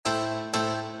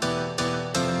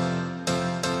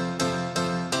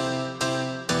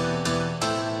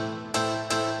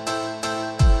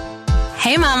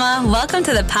Hey mama, welcome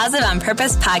to the Positive on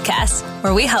Purpose podcast,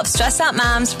 where we help stressed out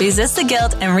moms resist the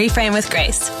guilt and reframe with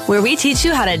grace. Where we teach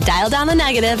you how to dial down the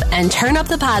negative and turn up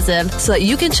the positive so that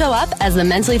you can show up as the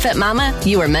mentally fit mama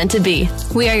you were meant to be.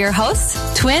 We are your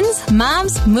hosts, twins,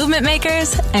 moms, movement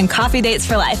makers, and coffee dates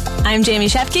for life. I'm Jamie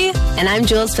Shefke. And I'm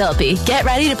Jules Philippi. Get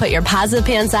ready to put your positive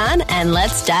pants on and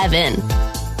let's dive in.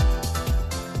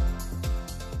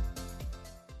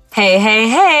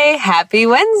 Hey, happy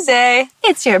Wednesday.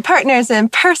 It's your partners in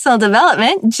personal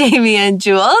development, Jamie and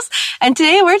Jules. And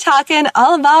today we're talking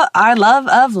all about our love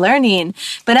of learning,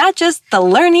 but not just the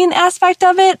learning aspect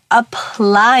of it,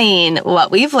 applying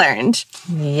what we've learned.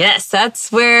 Yes, that's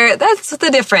the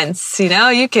difference. You know,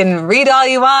 you can read all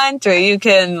you want or you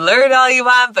can learn all you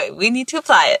want, but we need to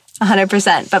apply it.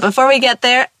 100%. But before we get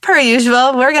there, per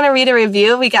usual, we're going to read a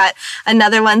review. We got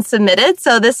another one submitted.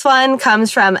 So this one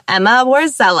comes from Emma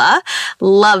Warzella.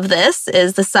 Love this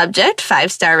is the subject,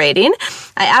 5-star rating.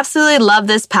 I absolutely love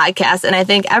this podcast, and I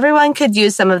think everyone could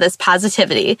use some of this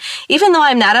positivity. Even though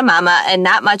I'm not a mama and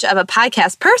not much of a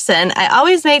podcast person, I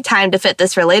always make time to fit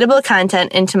this relatable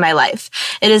content into my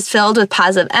life. It is filled with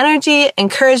positive energy,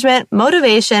 encouragement,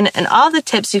 motivation, and all the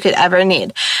tips you could ever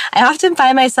need. I often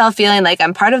find myself feeling like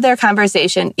I'm part of their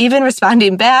conversation, even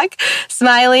responding back,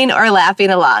 smiling, or laughing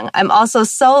along. I'm also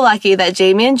so lucky that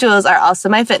Jamie and Jules are also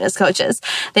my fitness coaches.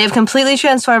 They have completely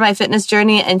transformed my fitness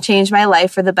journey and changed my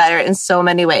life for the better in so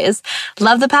many ways.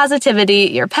 Love the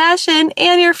positivity, your passion,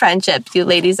 and your friendship. You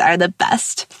ladies are the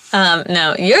best.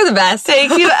 No, you're the best.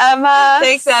 Thank you, Emma.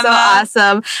 Thanks, Emma. So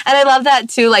awesome. And I love that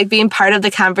too, like being part of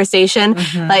the conversation.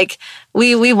 Mm-hmm. Like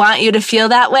we want you to feel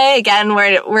that way. Again,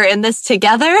 we're in this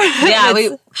together. Yeah,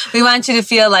 we want you to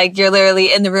feel like you're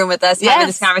literally in the room with us having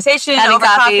this conversation over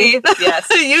coffee. Yes.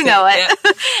 You know it.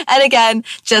 Yeah. And again,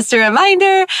 just a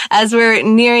reminder, as we're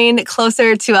nearing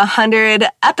closer to 100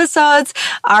 episodes,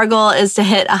 our goal is to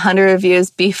hit 100 reviews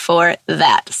before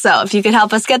that. So if you could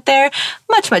help us get there,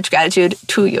 much gratitude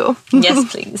to you.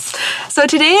 Yes, please. So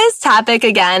today's topic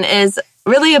again is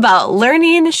really about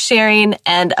learning, sharing,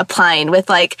 and applying, with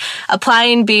like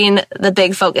applying being the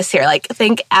big focus here. Like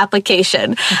think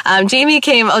application. Jamie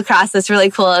came across this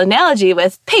really cool analogy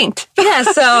with paint. Yeah,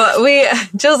 so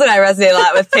Jules and I resonate a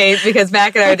lot with paint because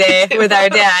back in our day with our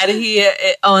dad, he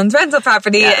owns rental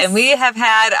property, and we have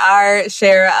had our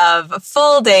share of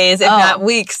full days, if not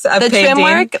weeks, of painting. Trim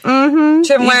work. Mm-hmm.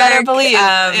 Trim work. You better believe.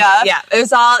 Yeah, it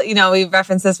was all, we've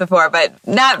referenced this before, but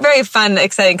not very fun,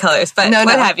 exciting colors, but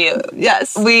what have you. Yes.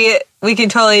 We can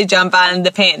totally jump on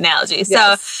the paint analogy.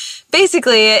 So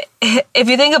basically, if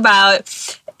you think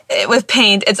about with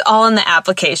paint, it's all in the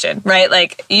application, right?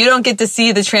 Like you don't get to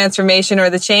see the transformation or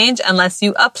the change unless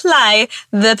you apply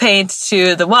the paint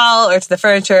to the wall or to the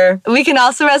furniture. We can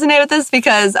also resonate with this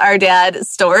because our dad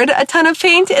stored a ton of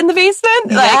paint in the basement.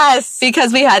 Yes.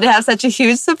 Because we had to have such a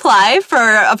huge supply for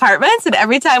apartments. And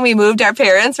every time we moved, our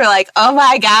parents were like, oh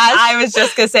my gosh. I was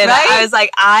just going to say that. I was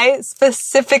like, I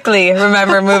specifically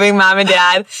remember moving mom and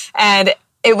dad, and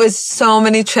it was so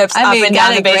many trips up and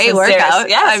down the basement stairs. Workout.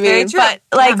 Yeah, very true.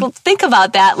 But think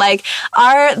about that. Like,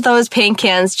 are those paint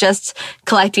cans just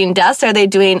collecting dust? Are they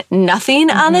doing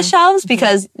nothing on the shelves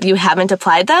because you haven't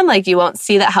applied them? Like, you won't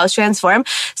see that house transform.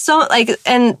 So,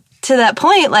 and to that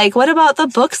point, like, what about the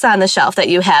books on the shelf that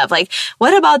you have? Like,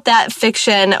 what about that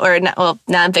fiction or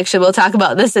nonfiction, we'll talk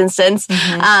about this instance,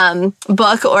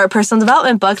 book or personal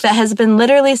development book that has been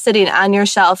literally sitting on your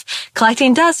shelf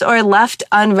collecting dust or left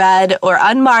unread or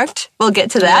unmarked? We'll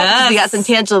get to that. Yes. We got some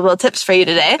tangible tips for you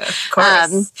today. Of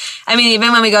course.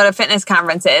 Even when we go to fitness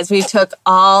conferences, we took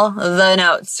all the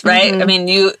notes, right?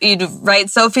 Mm-hmm. You'd write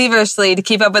so feverishly to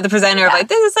keep up with the presenter of like,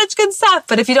 this is such good stuff.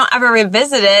 But if you don't ever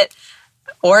revisit it,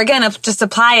 or again, just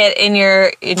apply it in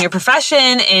your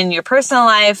profession, in your personal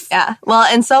life. Yeah. Well,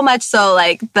 and so much so,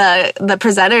 like the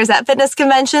presenters at fitness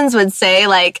conventions would say,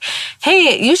 like,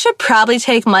 "Hey, you should probably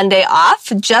take Monday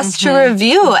off just to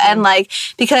review." And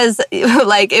because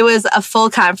it was a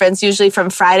full conference, usually from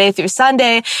Friday through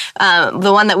Sunday.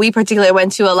 The one that we particularly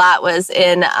went to a lot was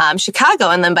in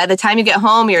Chicago, and then by the time you get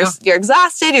home, you're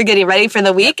exhausted. You're getting ready for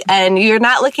the week, and you're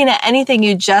not looking at anything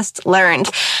you just learned.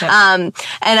 And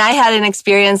I had an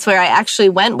experience where I actually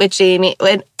went with Jamie,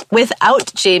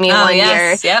 without Jamie one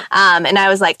year. Yep. And I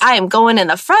was like, I am going in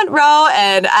the front row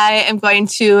and I am going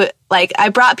to like I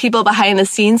brought people behind the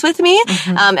scenes with me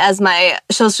as my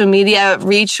social media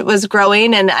reach was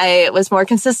growing and I was more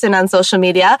consistent on social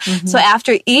media. So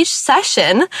after each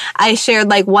session, I shared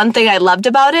like one thing I loved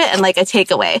about it and like a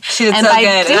takeaway. She did and so by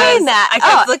good. doing that, I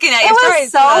kept looking at your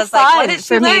stories. It was so fun what is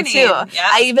she for learning? me too. Yeah.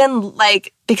 I even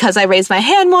like, because I raised my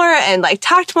hand more and like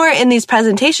talked more in these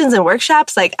presentations and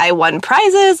workshops, like I won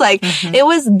prizes. Like it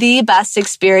was the best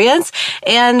experience.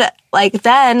 And like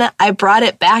then I brought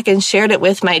it back and shared it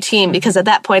with my team because at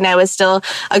that point I was still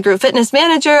a group fitness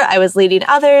manager. I was leading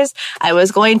others. I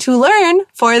was going to learn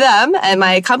for them. And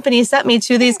my company sent me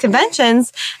to these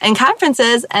conventions and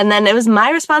conferences. And then it was my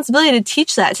responsibility to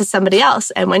teach that to somebody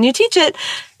else. And when you teach it,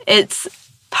 it's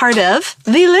part of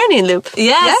the learning loop.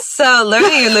 Yes. So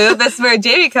learning loop, that's where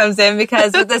Jamie comes in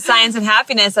because with the Science of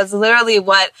Happiness, that's literally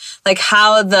what, like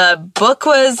how the book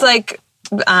was like,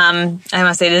 I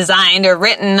must say designed or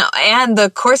written and the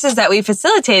courses that we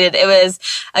facilitated. It was,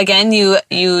 again, you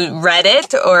read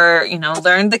it or,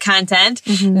 learned the content.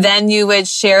 Then you would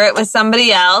share it with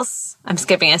somebody else. I'm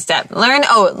skipping a step. Learn,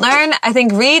 I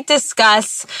think read,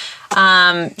 discuss,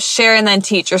 share and then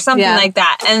teach or something like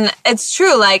that. And it's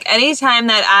true. Like anytime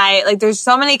that there's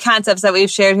so many concepts that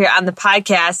we've shared here on the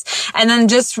podcast and then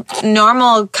just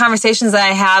normal conversations that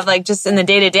I have, like just in the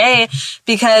day to day,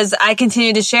 because I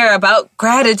continue to share about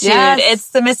gratitude. Yes. It's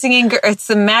the it's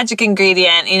the magic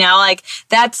ingredient, like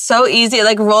that's so easy. It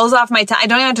like rolls off my tongue. I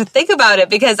don't even have to think about it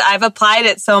because I've applied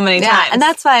it so many times. And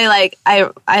that's why like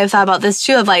I thought about this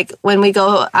too of like when we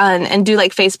go on and do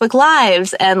like Facebook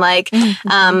Lives and like,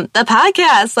 the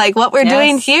podcast, like what we're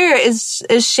doing here is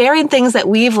sharing things that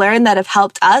we've learned that have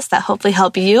helped us, that hopefully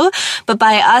help you. But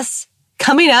by us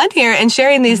coming on here and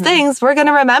sharing these things, we're going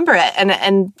to remember it.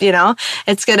 And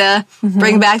it's going to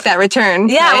bring back that return.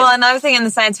 Yeah. Right? Well, another thing in the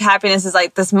Science of Happiness is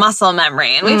like this muscle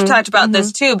memory. And we've talked about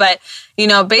this too, but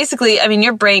basically,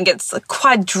 your brain gets a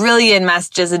quadrillion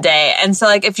messages a day. And so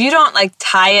like, if you don't like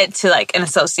tie it to like an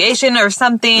association or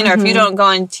something, or if you don't go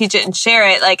and teach it and share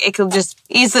it, like it could just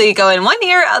easily go in one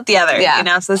ear, out the other,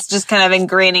 so it's just kind of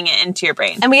ingraining it into your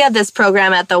brain. And we had this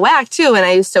program at the WAC too. When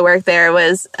I used to work there,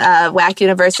 was WAC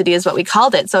University is what we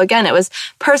called it. So again, it was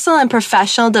personal and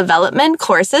professional development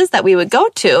courses that we would go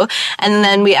to. And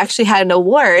then we actually had an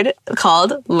award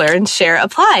called Learn, Share,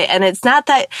 Apply. And it's not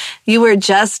that you were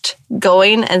just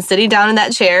going and sitting down in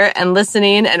that chair and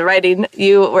listening and writing.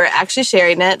 You were actually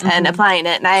sharing it and applying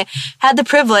it. And I had the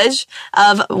privilege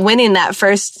of winning that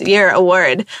first year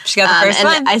award. She got the first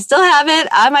one. I still have it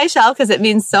on my shelf because it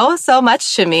means so, so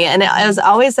much to me. And it was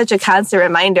always such a constant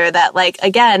reminder that like,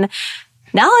 again,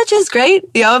 knowledge is great.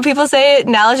 When people say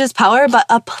knowledge is power, but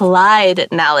applied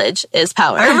knowledge is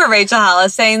power. I remember Rachel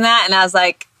Hollis saying that and I was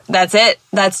like, that's it.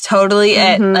 That's totally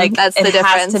it. Like that's the difference.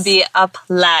 It has to be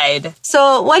applied.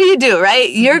 So what do you do, right?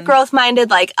 You're growth minded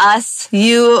like us.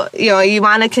 You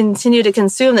want to continue to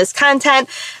consume this content,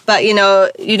 but you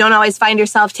don't always find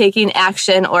yourself taking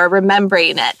action or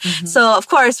remembering it. So of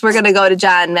course we're going to go to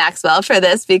John Maxwell for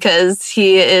this because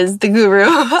he is the guru.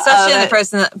 Especially in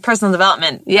the personal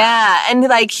development. Yeah. And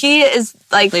like he is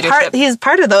like he's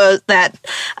part of those that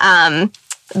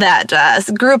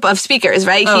group of speakers,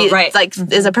 right? Oh, he right.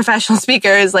 is a professional speaker,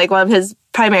 is like one of his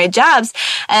primary jobs.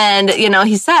 And,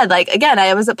 he said, like, again,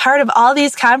 I was a part of all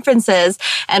these conferences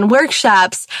and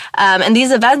workshops, and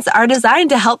these events are designed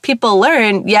to help people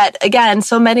learn. Yet again,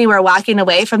 so many were walking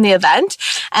away from the event.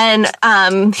 And,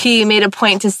 he made a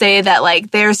point to say that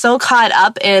like, they're so caught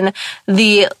up in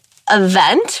the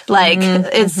event, like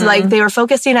it's like they were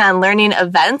focusing on learning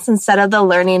events instead of the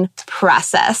learning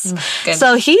process.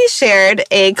 So he shared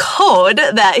a code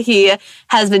that he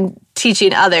has been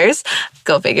teaching others.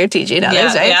 Go figure, teaching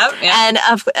others, right? Yeah. And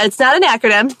it's not an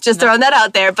acronym, just throwing that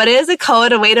out there, but it is a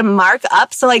code, a way to mark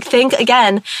up. So like think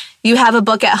again, you have a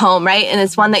book at home, right? And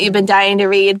it's one that you've been dying to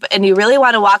read and you really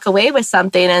want to walk away with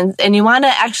something and you want to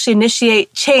actually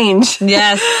initiate change.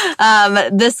 Yes.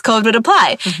 This code would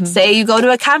apply. Say you go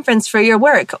to a conference for your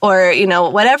work or,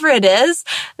 whatever it is,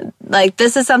 like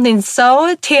this is something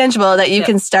so tangible that you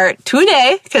can start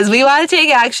today because we want to take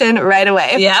action right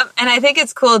away. Yeah. And I think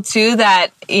it's cool too that,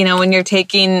 when you're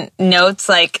taking notes,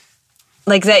 like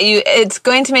that it's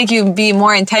going to make you be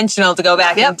more intentional to go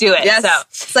back and do it. Yes. So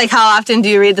it's like how often do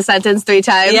you read the sentence 3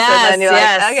 times? Yes, and then you're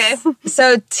like, okay.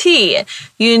 So T,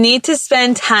 you need to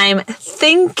spend time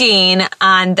thinking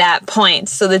on that point.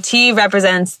 So the T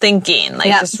represents thinking,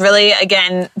 just really,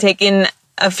 again, taking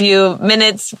a few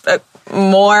minutes,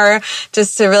 more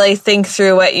just to really think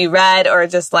through what you read or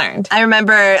just learned? I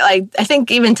remember, I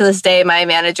think even to this day, my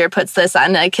manager puts this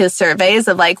on his surveys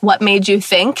of what made you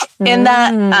think in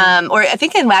that. Or I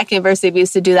think in WAC University, we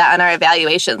used to do that on our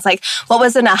evaluations. What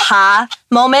was an aha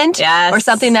moment or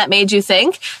something that made you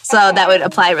think? So that would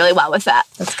apply really well with that.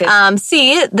 That's good.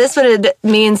 C, this would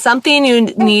mean something you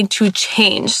need to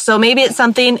change. So maybe it's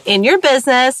something in your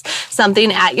business,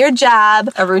 something at your job,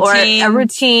 a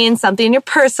routine, something in your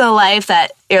personal life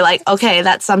that you're okay,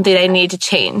 that's something I need to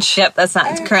change. Yep, that's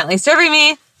not currently serving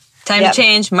me. Time to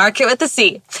change. Mark it with a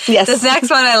C. Yes. This next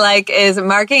one I like is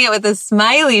marking it with a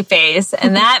smiley face,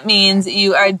 and that means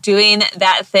you are doing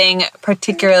that thing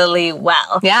particularly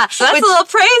well. Yeah. So that's a little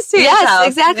praise to yourself. Yes,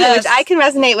 exactly. Yes. Which I can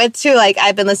resonate with too.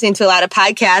 I've been listening to a lot of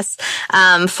podcasts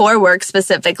for work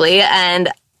specifically,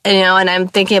 and I'm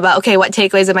thinking about, okay, what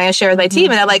takeaways am I going to share with my team?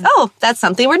 And I'm like, oh, that's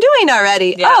something we're doing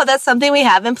already. Yeah. Oh, that's something we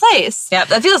have in place. Yeah,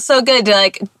 that feels so good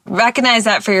to recognize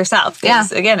that for yourself. Yeah.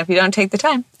 Again, if you don't take the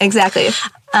time. Exactly.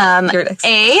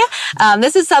 A,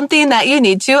 this is something that you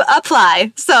need to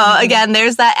apply. So again,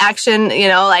 there's that action,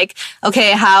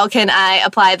 okay, how can I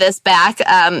apply this back?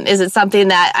 Is it something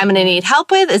that I'm going to need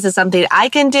help with? Is it something I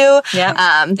can do?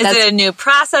 Yeah. Is it a new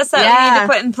process that we need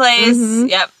to put in place? Mm-hmm.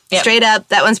 Yep. Straight up,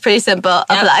 that one's pretty simple.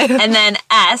 Apply. And then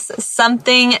S,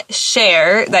 something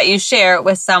share that you share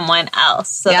with someone else.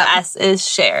 So the S is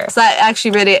share. So that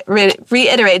actually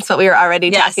reiterates what we were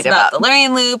already talking about. The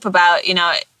learning loop, about,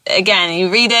 again,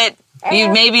 you read it, you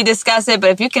maybe discuss it, but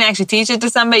if you can actually teach it to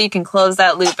somebody, you can close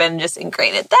that loop and just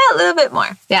ingrain it that little bit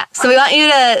more. Yeah. So we want you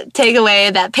to take away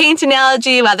that paint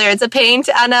analogy, whether it's a paint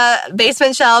on a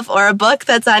basement shelf or a book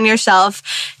that's on your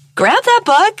shelf. Grab that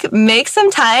book, make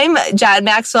some time. John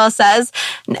Maxwell says,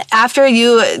 after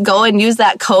you go and use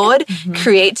that code,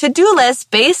 create to-do lists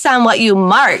based on what you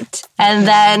marked, and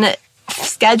then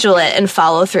schedule it and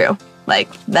follow through.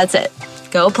 That's it.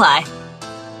 Go apply.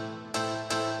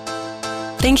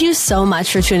 Thank you so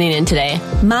much for tuning in today.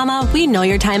 Mama, we know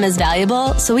your time is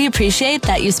valuable, so we appreciate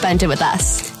that you spent it with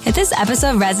us. If this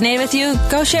episode resonated with you,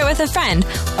 go share it with a friend,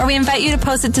 or we invite you to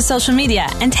post it to social media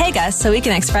and tag us so we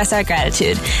can express our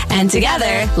gratitude. And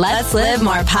together, let's live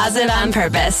more positive on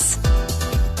purpose.